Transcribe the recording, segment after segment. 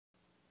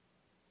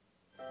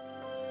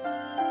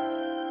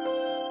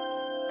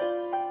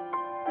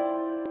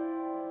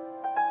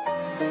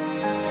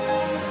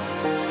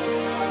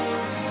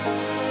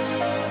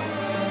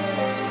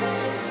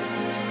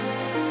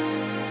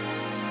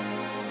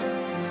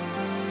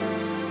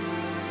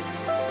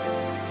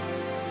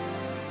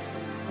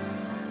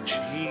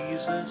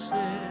Jesus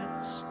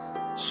is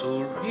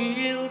so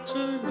real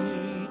to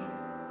me.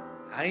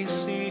 I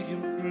see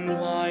him through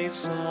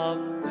eyes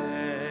of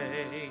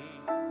faith.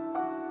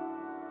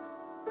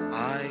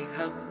 I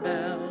have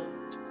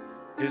felt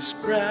his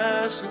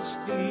presence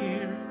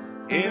near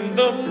in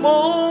the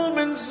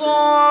moments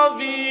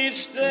of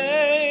each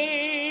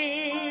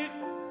day.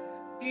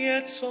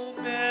 Yet so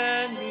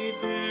many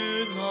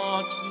do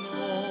not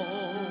know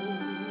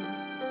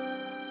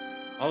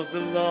of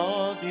the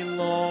love he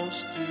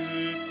longs to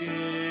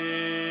give.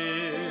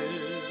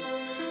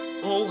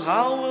 Oh,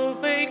 how will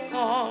they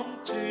come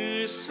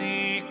to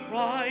see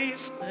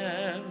Christ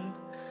and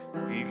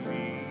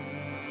believe?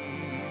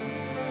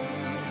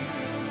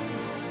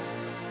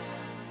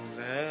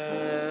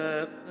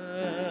 Let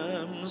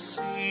them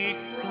see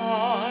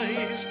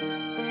Christ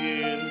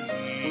in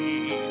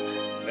me.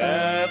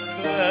 Let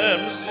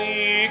them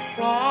see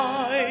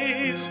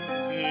Christ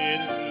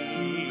in me.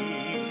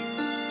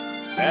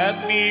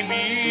 Let me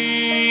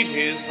be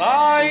his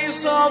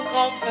eyes of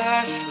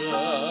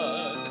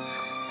compassion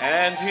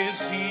and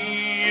his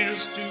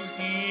ears to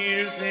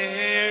hear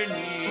their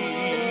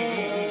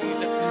need.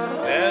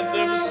 Let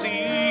them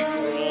see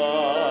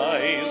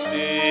Christ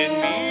in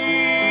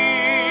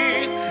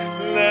me.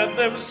 Let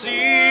them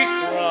see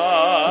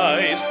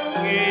Christ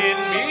in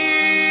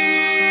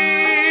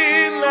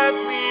me. Let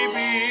me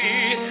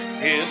be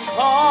his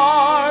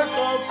heart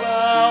of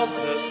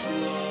boundless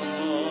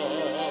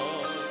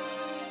love.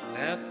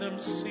 Let them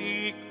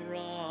see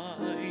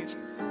Christ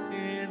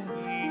in me.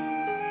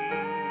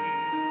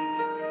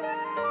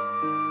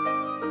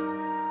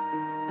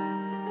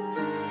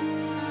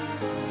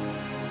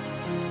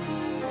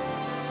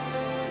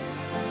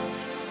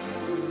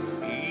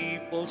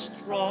 People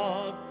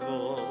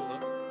struggle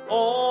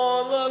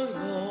all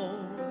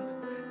alone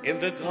in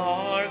the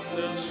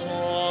darkness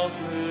of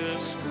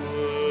this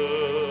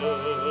world.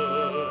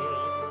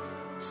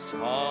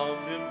 Some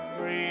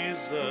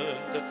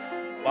imprisoned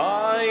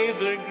by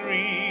their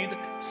greed,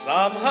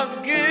 some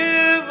have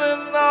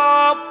given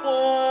up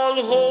all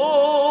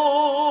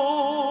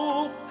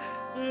hope.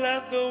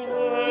 Let the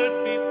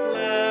word be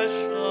flesh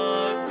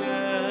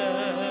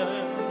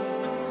again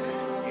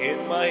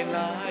in my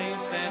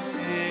life and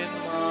in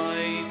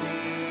my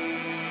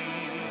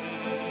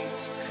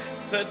deeds,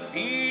 that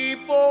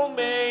people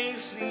may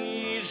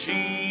see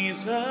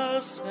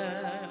Jesus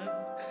and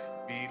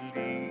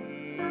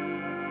believe.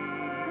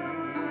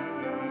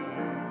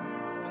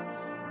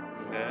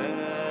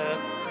 Let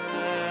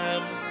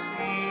them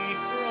see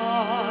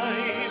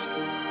Christ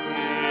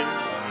in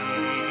me.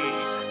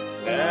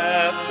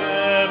 Let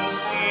them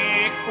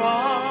see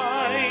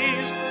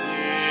Christ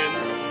in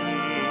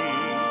me.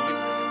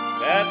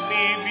 Let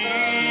me be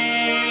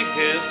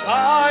his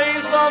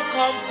eyes of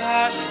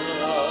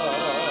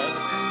compassion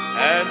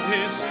and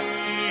his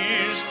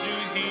ears to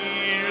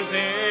hear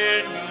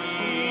their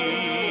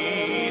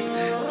need.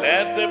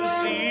 Let them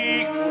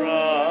see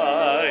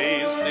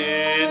Christ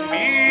in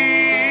me.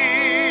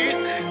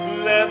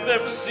 Let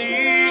them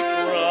see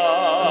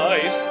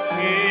Christ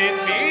in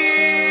me.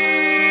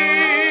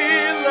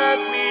 Let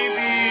me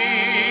be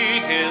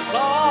his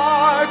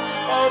heart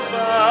of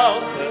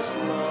boundless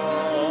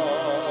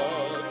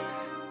love.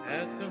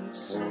 Let them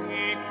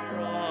see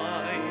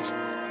Christ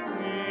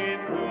in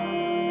me.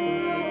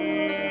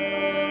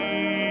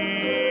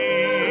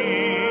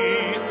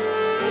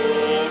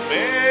 Oh,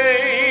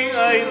 may I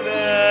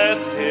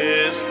let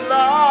his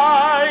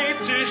light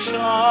to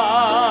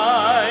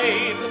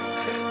shine,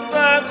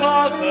 that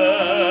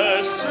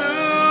others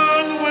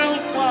soon will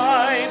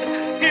find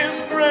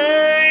his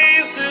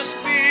grace, his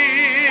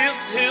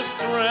peace, his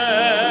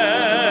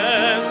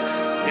strength,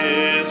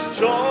 his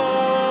joy.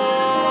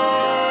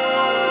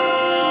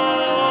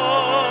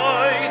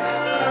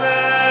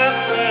 Let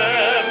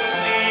them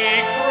see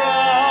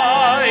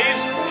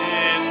Christ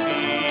in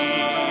me.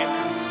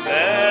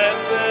 Let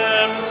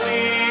them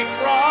see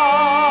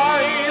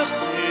Christ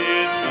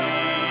in me.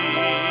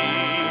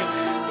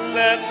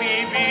 Let me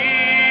be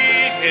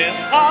his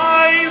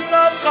eyes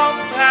of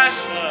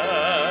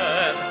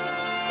compassion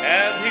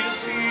and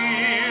his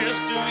ears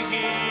to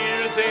hear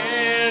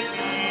their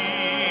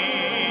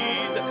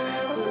need.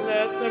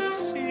 Let them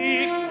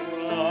see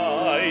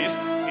Christ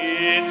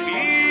in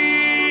me.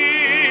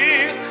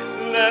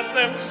 Let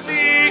them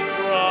see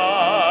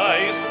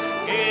Christ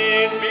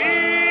in me.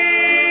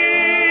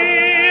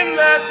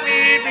 Let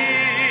me be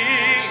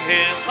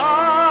his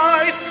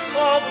eyes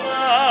of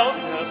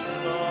boundless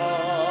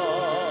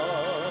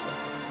love.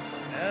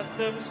 Let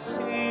them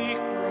see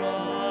Christ.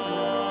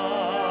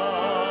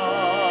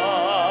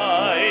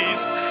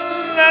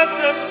 Let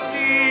them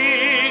see